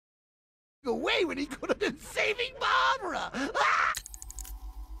away when he could have been saving Barbara. Ah!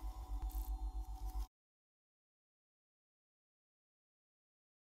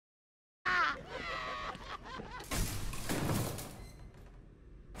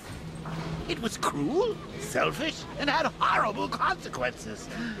 It was cruel, selfish, and had horrible consequences.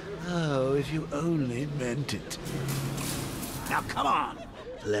 Oh, if you only meant it. Now come on,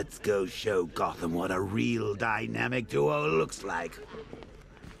 let's go show Gotham what a real dynamic duo looks like.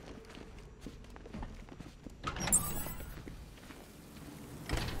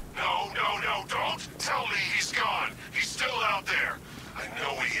 No, don't tell me he's gone. He's still out there. I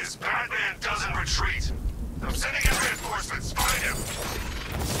know he is. Batman doesn't retreat. I'm sending in reinforcements. Find him.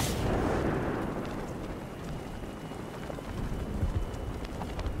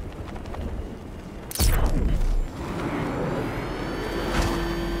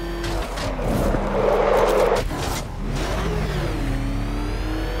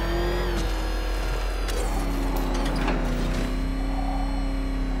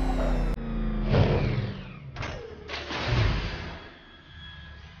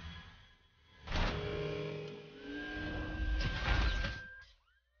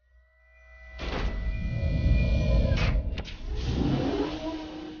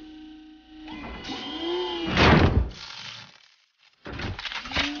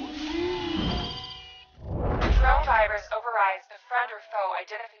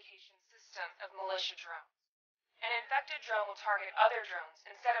 Identification system of militia drones. An infected drone will target other drones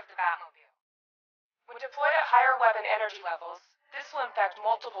instead of the Batmobile. When deployed at higher weapon energy levels, this will infect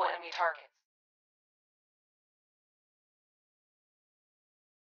multiple enemy targets.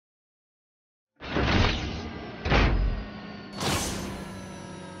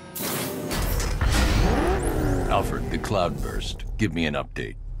 Alfred, the cloudburst. Give me an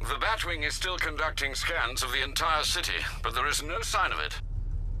update. The Batwing is still conducting scans of the entire city, but there is no sign of it.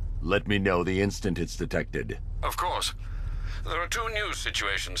 Let me know the instant it's detected. Of course. There are two new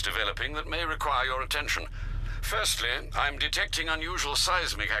situations developing that may require your attention. Firstly, I'm detecting unusual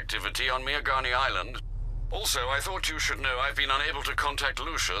seismic activity on Miagani Island. Also, I thought you should know I've been unable to contact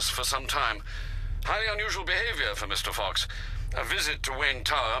Lucius for some time. Highly unusual behavior for Mr. Fox. A visit to Wayne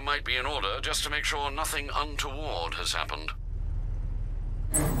Tower might be in order just to make sure nothing untoward has happened.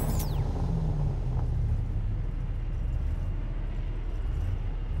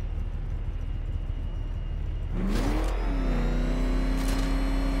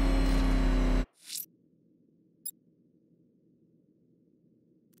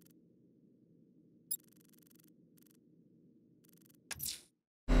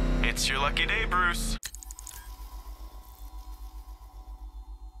 It's your lucky day, Bruce.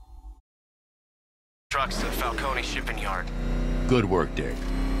 Trucks to the Falcone shipping yard. Good work, Dick.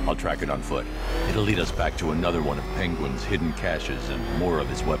 I'll track it on foot. It'll lead us back to another one of Penguin's hidden caches and more of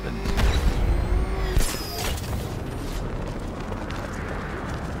his weapons.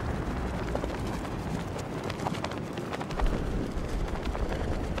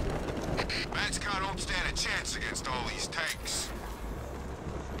 Matscott don't stand a chance against all these tanks.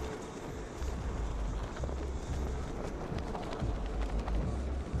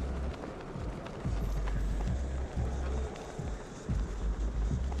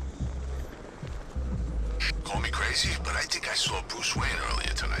 Call me crazy, but I think I saw Bruce Wayne earlier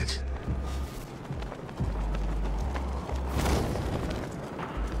tonight.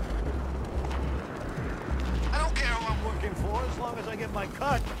 I don't care who I'm working for as long as I get my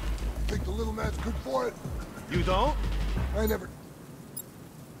cut. Think the little man's good for it? You don't? I never...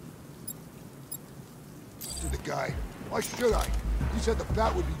 To the guy. Why should I? He said the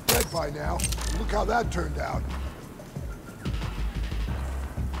Bat would be dead by now. Look how that turned out.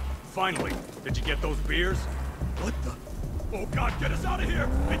 Finally! Did you get those beers? What the? Oh God, get us out of here!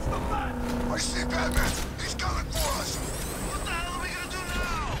 It's the Bat! I see Batman! He's coming for us! What the hell are we gonna do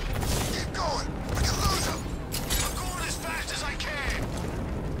now? Keep going! We can lose him! I'm going as fast as I can!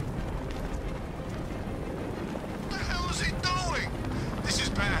 What the hell is he doing? This is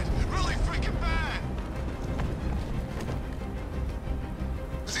bad. Really freaking bad!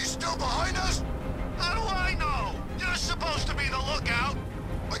 Is he still behind us? How do I know? You're supposed to be the lookout!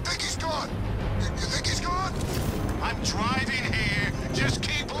 I think he's gone. You think he's gone? I'm driving here. Just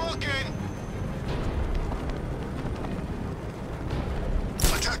keep looking.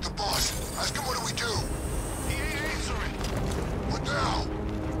 Attack the boss. Ask him what do we do? He ain't answering. What now?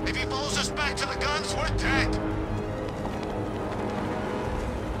 If he pulls us back to the guns, we're dead.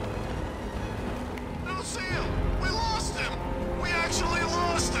 I don't see him. We lost him. We actually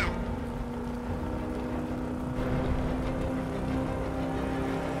lost him.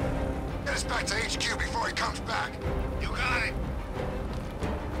 Get us back to HQ before he comes back. You got it.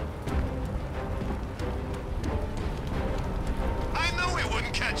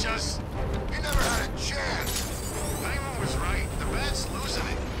 can't just... He never had a chance. Penguin was right. The Bat's losing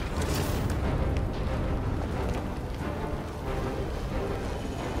it.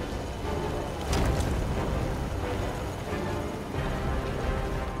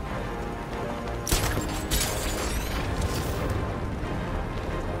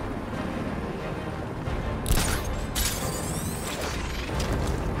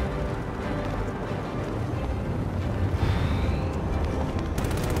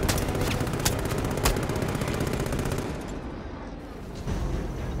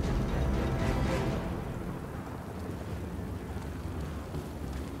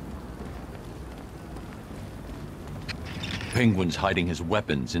 Penguin's hiding his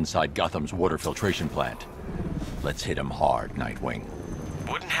weapons inside Gotham's water filtration plant. Let's hit him hard, Nightwing.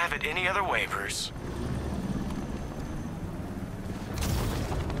 Wouldn't have it any other way, Bruce.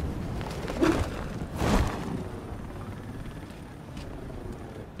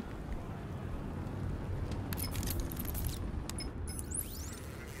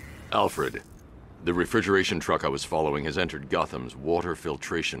 Alfred, the refrigeration truck I was following has entered Gotham's water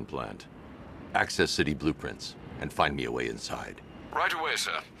filtration plant. Access city blueprints and find me a way inside. Right away,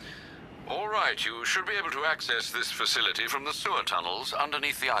 sir. All right, you should be able to access this facility from the sewer tunnels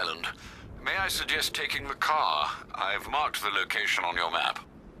underneath the island. May I suggest taking the car? I've marked the location on your map.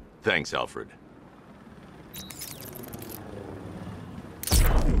 Thanks, Alfred.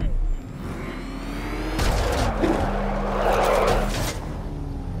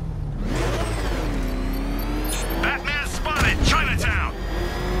 Batman spotted! Chinatown!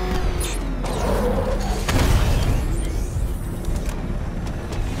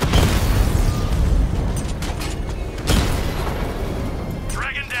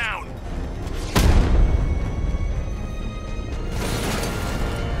 Dragon down!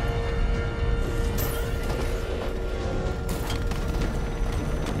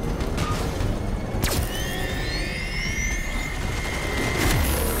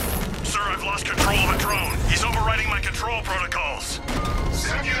 Sir, I've lost control of a drone. He's overriding my control protocols.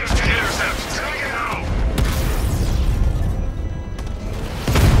 Send units to intercept. Take it out!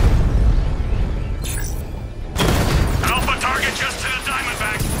 Alpha target just to the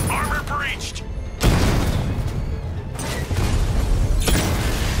Diamondback. Armor breached.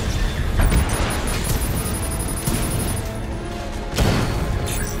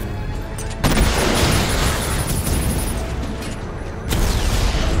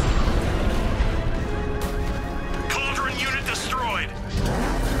 Cauldron unit destroyed.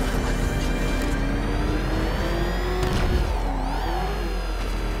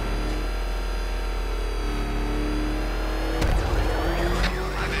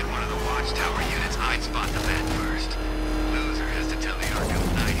 I bet one of the watchtower units I'd spot the Bat first. Loser has to tell the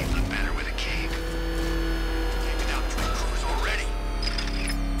Arkham Knight he'd look better with a cape. Taking out 2 crews already.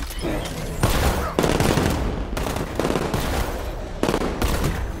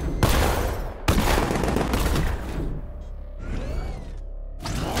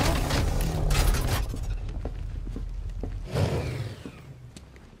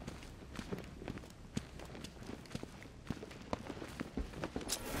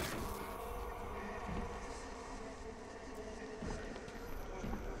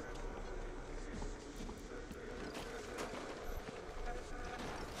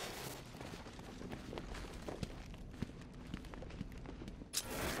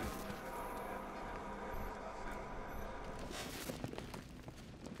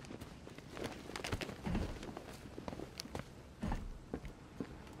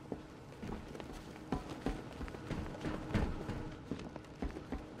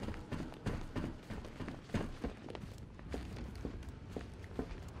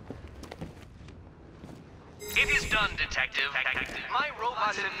 It is done, Detective. My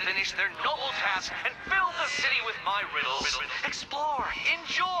robots have finished their noble task and filled the city with my riddles. Explore,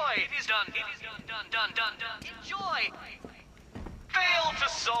 enjoy. It is done. It is done. Enjoy. Fail to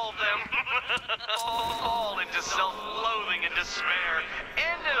solve them. Fall into self-loathing and despair.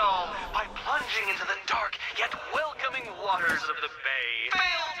 End it all by plunging into the dark yet welcoming waters of the bay.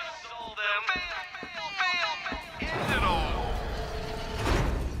 Fail to solve them. Fail. End it all.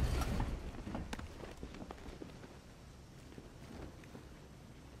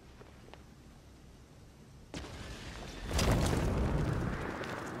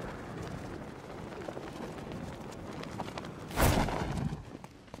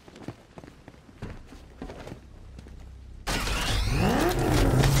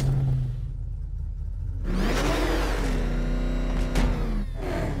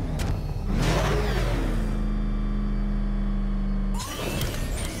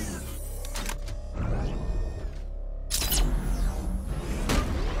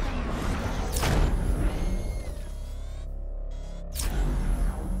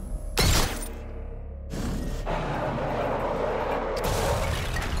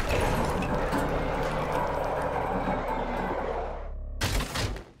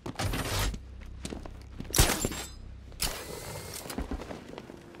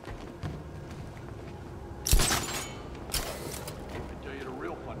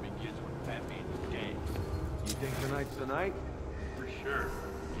 real fun begins when Batman's dead. You think tonight's the night? For sure.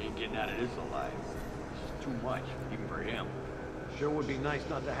 He ain't getting out of this alive. This is too much, even for him. Sure would be nice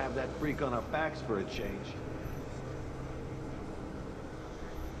not to have that freak on our backs for a change.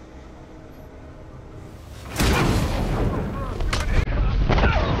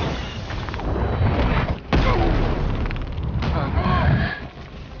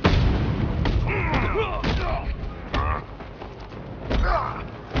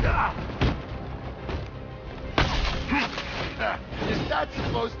 Is that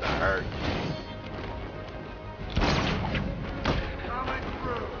supposed to hurt?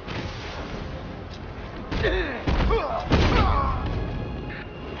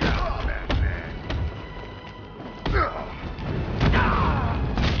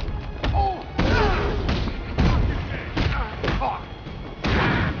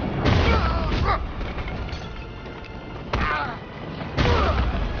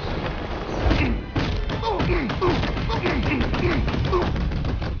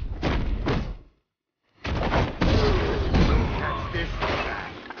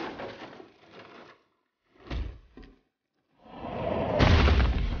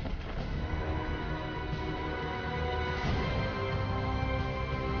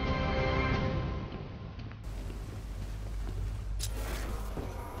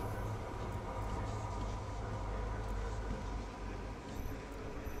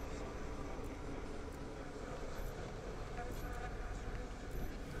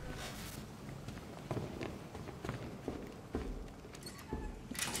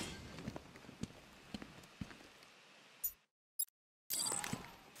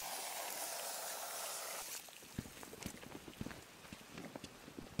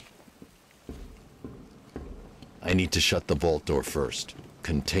 I need to shut the vault door first.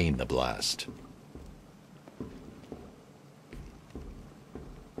 Contain the blast.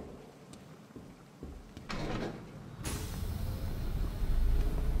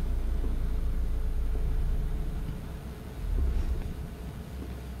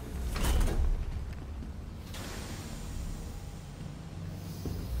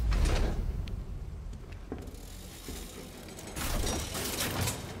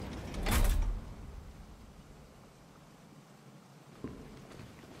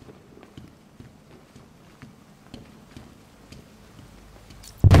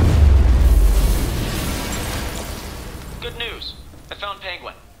 Good news. I found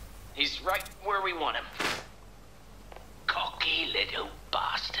Penguin. He's right where we want him. Cocky little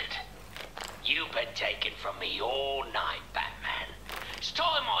bastard. You've been taking from me all night, Batman. It's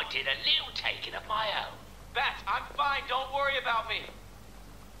time I did a little taking of my own. Bat, I'm fine. Don't worry about me.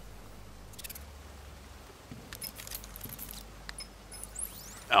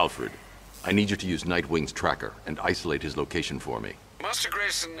 Alfred, I need you to use Nightwing's tracker and isolate his location for me. Master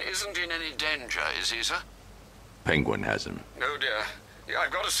Grayson isn't in any danger, is he, sir? Penguin has him. Oh dear. Yeah, I've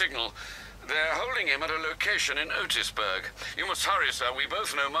got a signal. They're holding him at a location in Otisburg. You must hurry, sir. We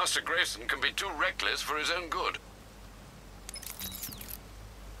both know Master Grayson can be too reckless for his own good.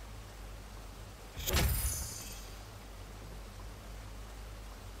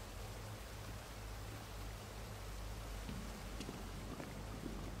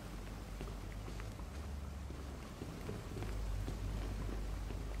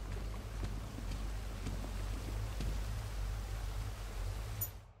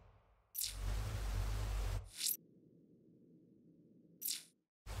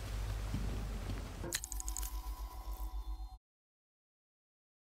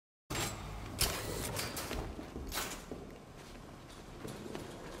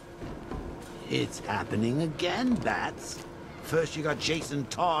 It's happening again, Bats. First you got Jason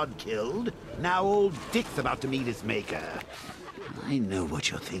Todd killed, now old Dick's about to meet his maker. I know what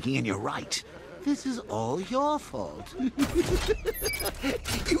you're thinking, and you're right. This is all your fault. You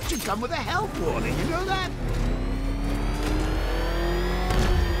should come with a health warning, you know that?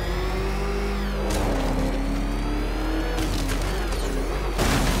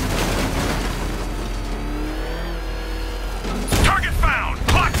 Target found!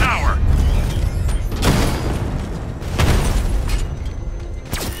 Clock tower!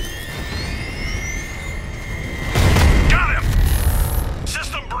 Got him!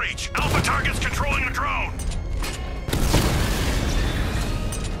 System breach! Alpha target's controlling the drone!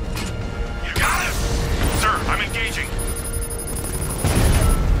 You got him! Sir, I'm engaging.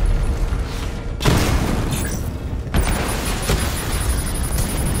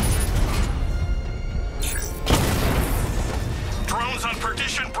 Drones on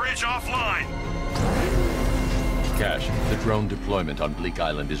Perdition Bridge offline. Cash, the drone deployment on Bleak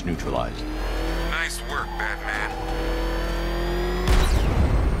Island is neutralized. Nice work, Batman.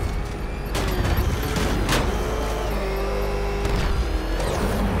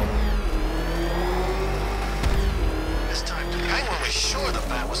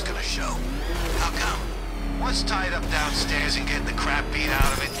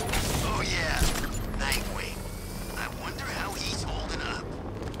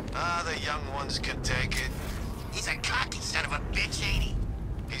 Guns could take it. He's a cocky son of a bitch, ain't he?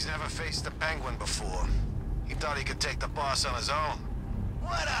 He's never faced the Penguin before. He thought he could take the boss on his own.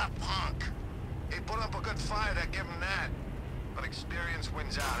 What a punk! He put up a good fight, I give him that. But experience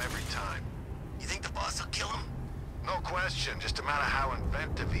wins out every time. You think the boss will kill him? No question, just a matter how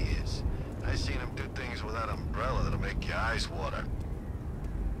inventive he is. I seen him do things with that umbrella that'll make your eyes water.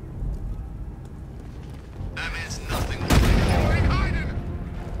 That man's nothing like it. Hiding!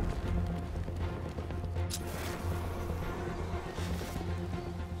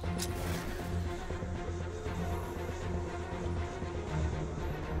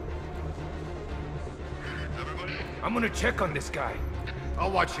 I'm gonna check on this guy.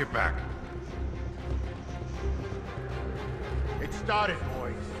 I'll watch your back. It started,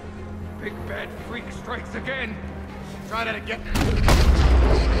 boys. Big bad freak strikes again. Try that again.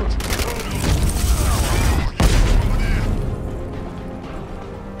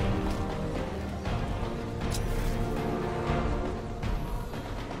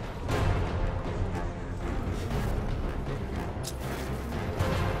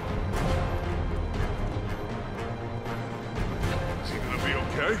 Is he gonna be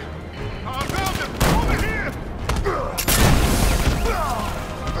okay? I found him! Over here!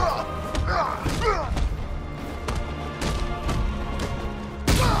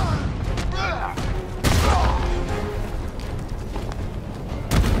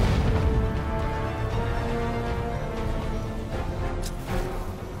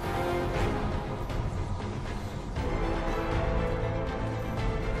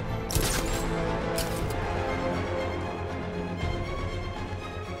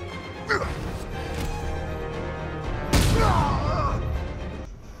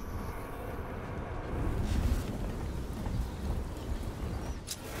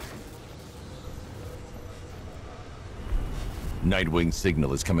 Nightwing's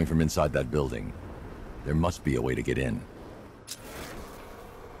signal is coming from inside that building. There must be a way to get in.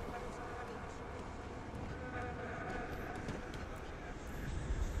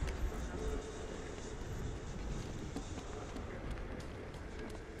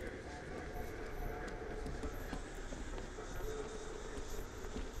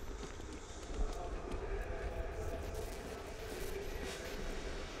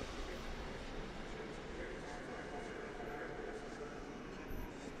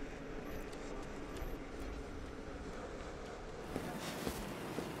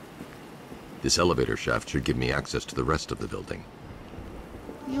 This elevator shaft should give me access to the rest of the building.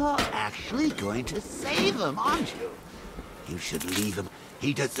 You're actually going to save him, aren't you? You should leave him.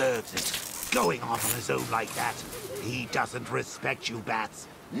 He deserves it. Going off on his own like that. He doesn't respect you, Bats.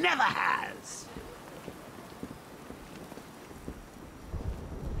 Never has.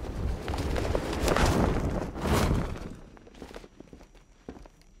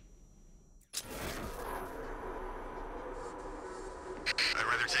 I'd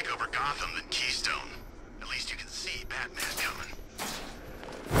rather take over Gotham than Keystone. At least you can see Batman coming.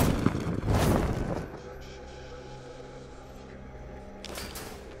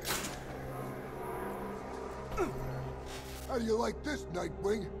 How do you like this,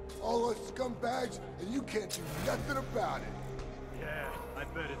 Nightwing? All us scumbags, and you can't do nothing about it. Yeah, I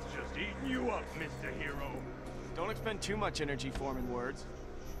bet it's just eating you up, Mr. Hero. Don't expend too much energy forming words.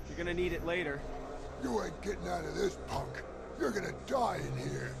 You're gonna need it later. You ain't getting out of this, punk. You're gonna die in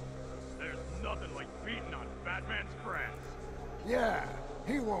here. There's nothing like beating on Batman's grass. Yeah,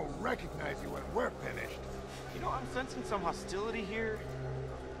 he won't recognize you when we're finished. You know, I'm sensing some hostility here.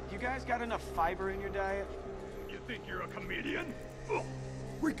 You guys got enough fiber in your diet? You think you're a comedian? Ugh.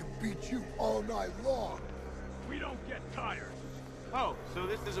 We can beat you all night long. We don't get tired. Oh, so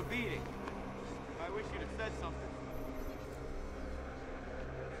this is a beating. I wish you'd have said something.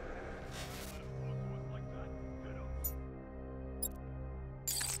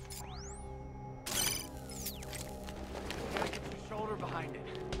 Gotta get your shoulder behind it.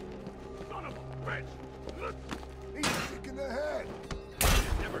 Son of a bitch! He's sick in the head.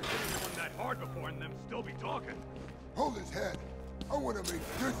 I've never hit anyone that hard before and them still be talking. Hold his head. I want to make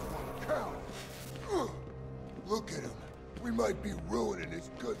this one count. Ugh. Look at him. We might be ruining his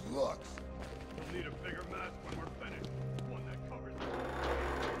good looks. We'll need a bigger mask when we're finished. One that covers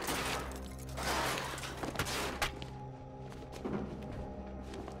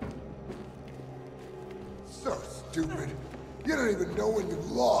So stupid. You don't even know when you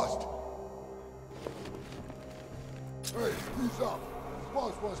lost. Hey, who's up?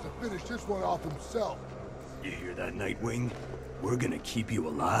 Boss wants to finish this one off himself. You hear that, Nightwing? We're gonna keep you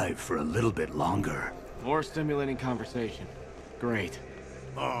alive for a little bit longer. More stimulating conversation. Great.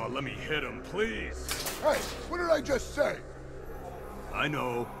 Oh, let me hit him, please. Hey, what did I just say? I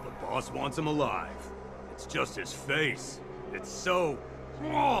know, the boss wants him alive. It's just his face. It's so...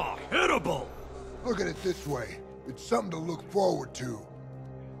 hittable! Look at it this way. It's something to look forward to.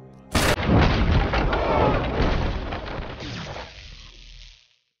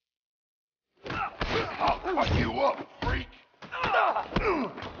 I'll fuck you up, freak!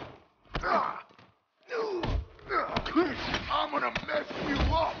 I'm gonna mess you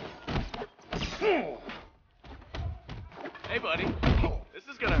up! Hey, buddy. This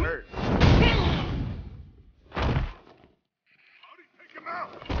is gonna hurt. How'd he take him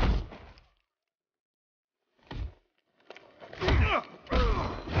out?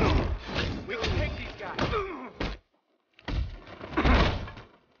 We can take these guys.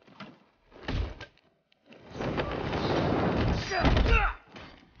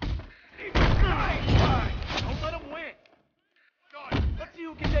 Don't let him win. Let's see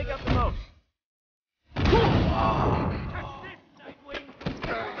who can take out the most.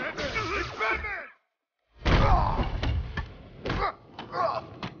 It's Batman!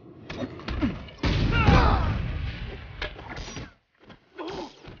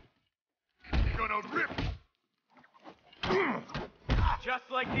 Gonna rip! Just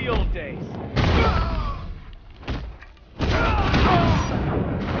like the old days.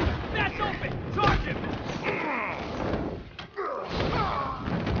 That's open! Charge him!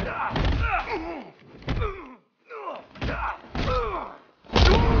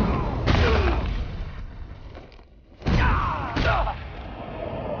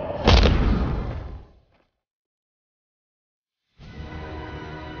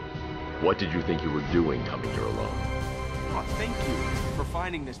 What did you think you were doing coming here alone? Oh, thank you for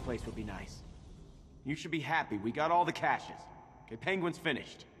finding this place would be nice. You should be happy. We got all the caches. Okay, Penguin's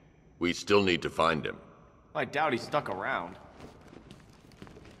finished. We still need to find him. I doubt he stuck around.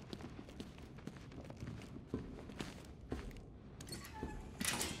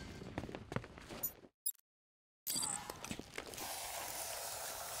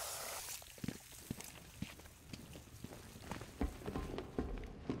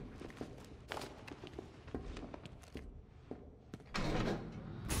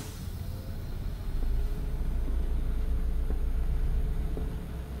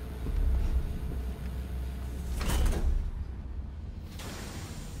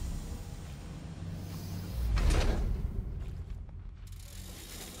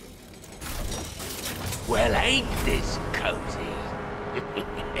 Well, ain't this cozy?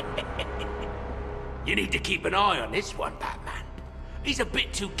 You need to keep an eye on this one, Batman. He's a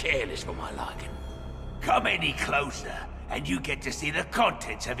bit too careless for my liking. Come any closer, and you get to see the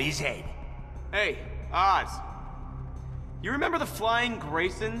contents of his head. Hey, Oz. You remember the Flying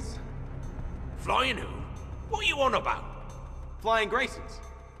Graysons? Flying who? What are you on about? Flying Graysons.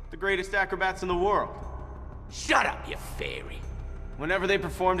 The greatest acrobats in the world. Shut up, you fairy. Whenever they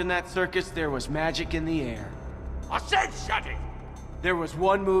performed in that circus, there was magic in the air. I said shut it! There was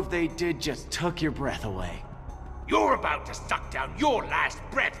one move they did just took your breath away. You're about to suck down your last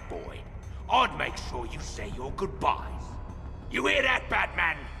breath, boy. I'd make sure you say your goodbyes. You hear that,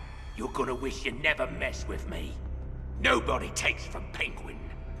 Batman? You're gonna wish you never messed with me. Nobody takes from Penguin.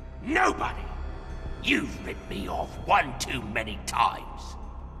 Nobody! You've ripped me off one too many times.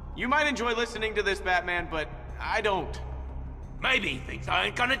 You might enjoy listening to this, Batman, but I don't. Maybe he thinks I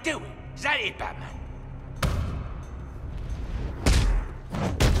ain't gonna do it. Is that it, Batman?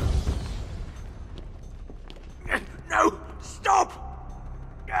 No! Stop!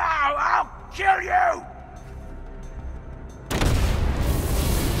 No, I'll kill you!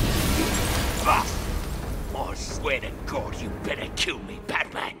 Fuck! I swear to God, you better kill me,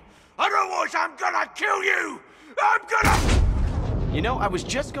 Batman. Otherwise, I'm gonna kill you! I'm gonna... You know, I was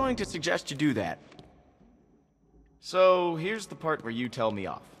just going to suggest you do that. So, here's the part where you tell me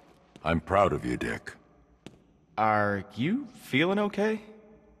off. I'm proud of you, Dick. Are you feeling okay?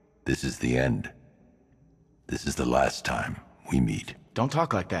 This is the end. This is the last time we meet. Don't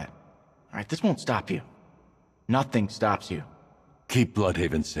talk like that. Alright, this won't stop you. Nothing stops you. Keep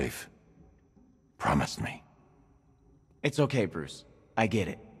Bloodhaven safe. Promise me. It's okay, Bruce. I get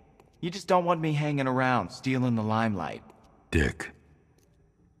it. You just don't want me hanging around, stealing the limelight. Dick.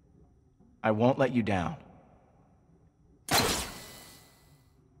 I won't let you down.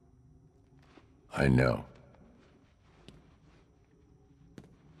 I know.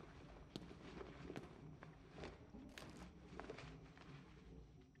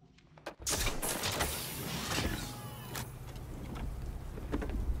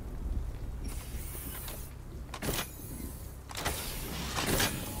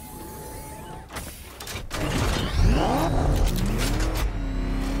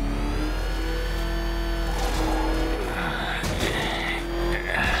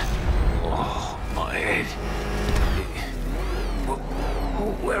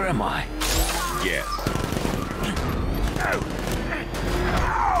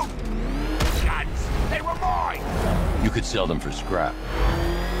 You could sell them for scrap.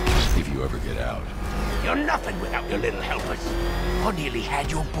 If you ever get out. You're nothing without your little helpers. I nearly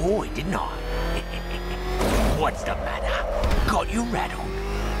had your boy, didn't I? What's the matter? Got you rattled?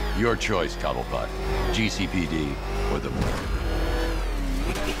 Your choice, Cobblepot. GCPD or the morgue.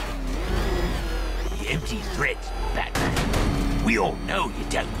 Empty threats, Batman. We all know you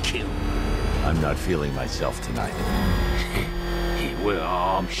don't kill. I'm not feeling myself tonight. Well,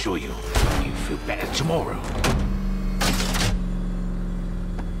 I'm sure you'll feel better tomorrow.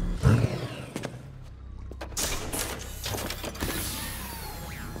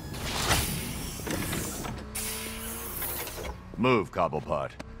 Move,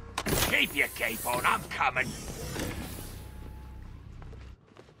 Cobblepot. Keep your cape on, I'm coming.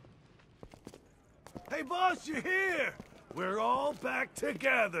 Hey, boss, you're here! We're all back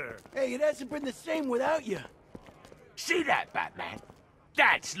together. Hey, it hasn't been the same without you. See that, Batman?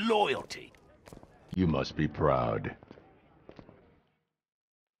 That's loyalty. You must be proud.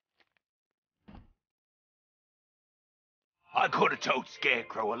 I could have told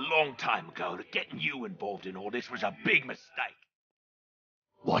Scarecrow a long time ago that getting you involved in all this was a big mistake.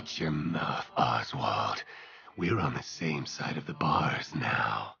 Watch your mouth, Oswald. We're on the same side of the bars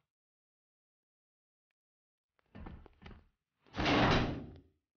now.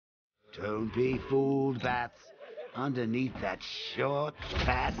 Don't be fooled, Bats. Underneath that short,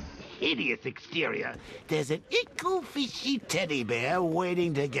 fat, hideous exterior, there's an ickle fishy teddy bear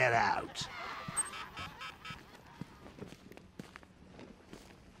waiting to get out.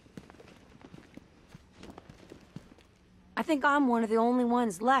 I think I'm one of the only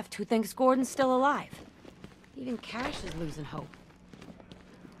ones left who thinks Gordon's still alive. Even Cash is losing hope.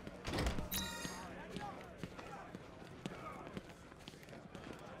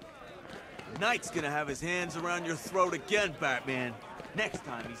 Knight's gonna have his hands around your throat again, Batman. Next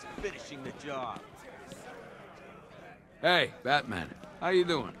time, he's finishing the job. Hey, Batman. How you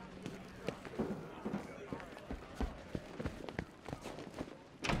doing?